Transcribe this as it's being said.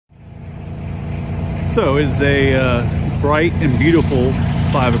So it's a bright and beautiful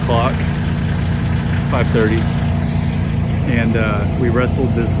 5 o'clock, 5:30, and we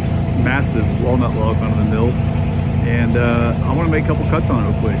wrestled this massive walnut log onto the mill, and I want to make a couple cuts on it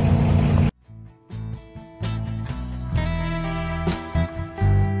real quick.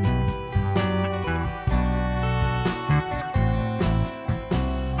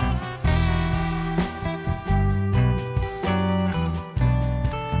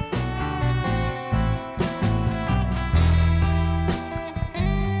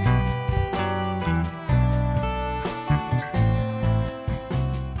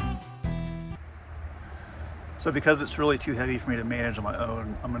 So because it's really too heavy for me to manage on my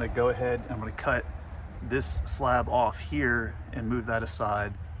own, I'm gonna go ahead and I'm gonna cut this slab off here and move that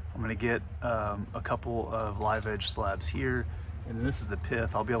aside. I'm gonna get a couple of live edge slabs here, and then this is the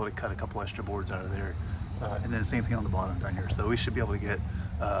pith. I'll be able to cut a couple extra boards out of there. And then same thing on the bottom down here. So we should be able to get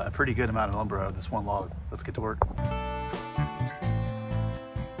a pretty good amount of lumber out of this one log. Let's get to work.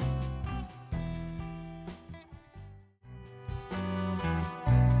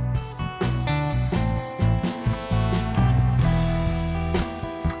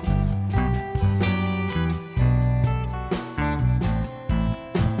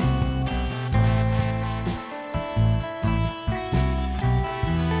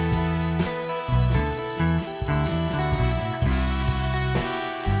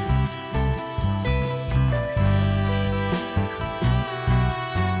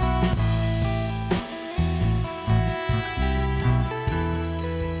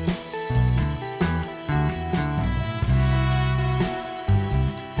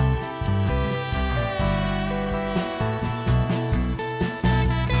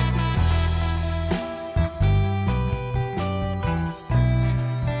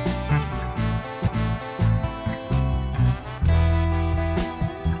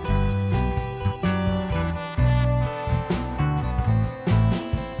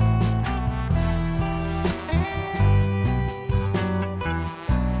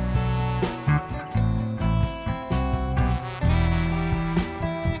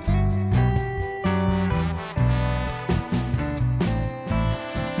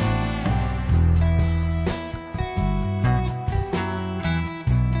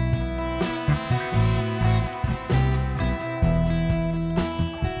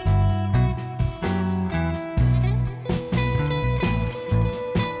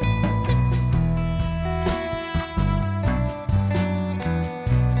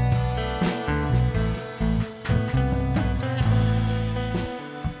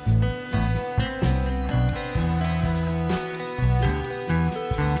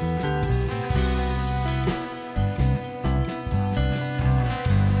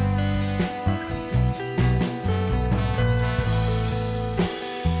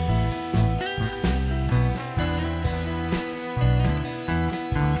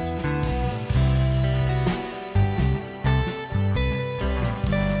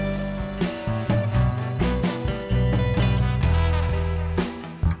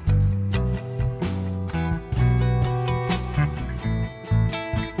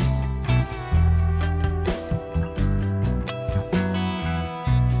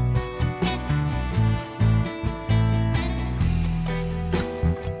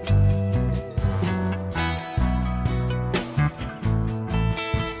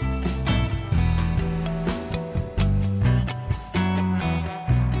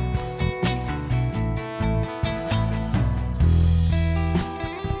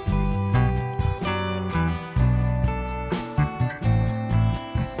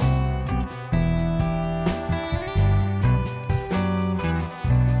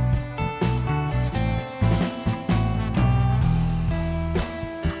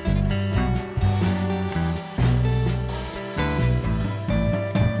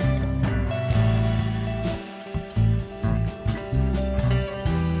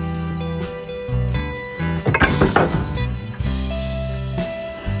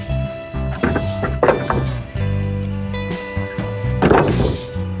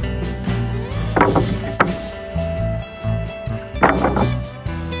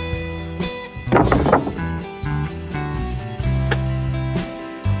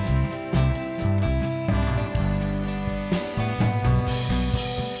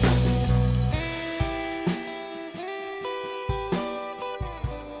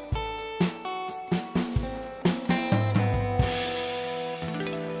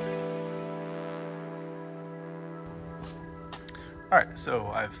 All right, so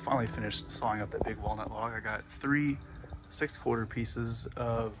I've finally finished sawing up that big walnut log. I got 3 6/4 pieces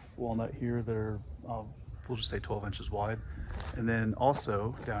of walnut here that are, we'll just say 12 inches wide. And then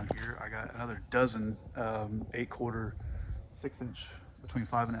also down here, I got another dozen 8/4, 6-inch, between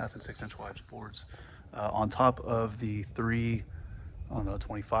 5.5 and 6-inch wide boards on top of the 3, I don't know,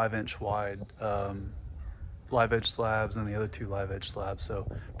 25-inch wide live edge slabs and the other 2 live edge slabs. So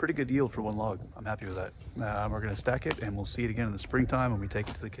pretty good yield for one log. I'm happy with that. We're gonna stack it and we'll see it again in the springtime when we take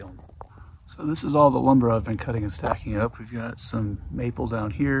it to the kiln. So this is all the lumber I've been cutting and stacking up. We've got some maple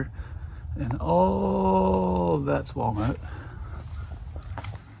down here, and all that's walnut.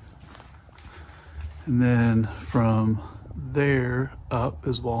 And then from there up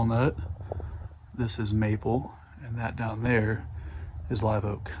is walnut. This is maple, and that down there is live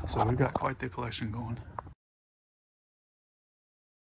oak. So we've got quite the collection going.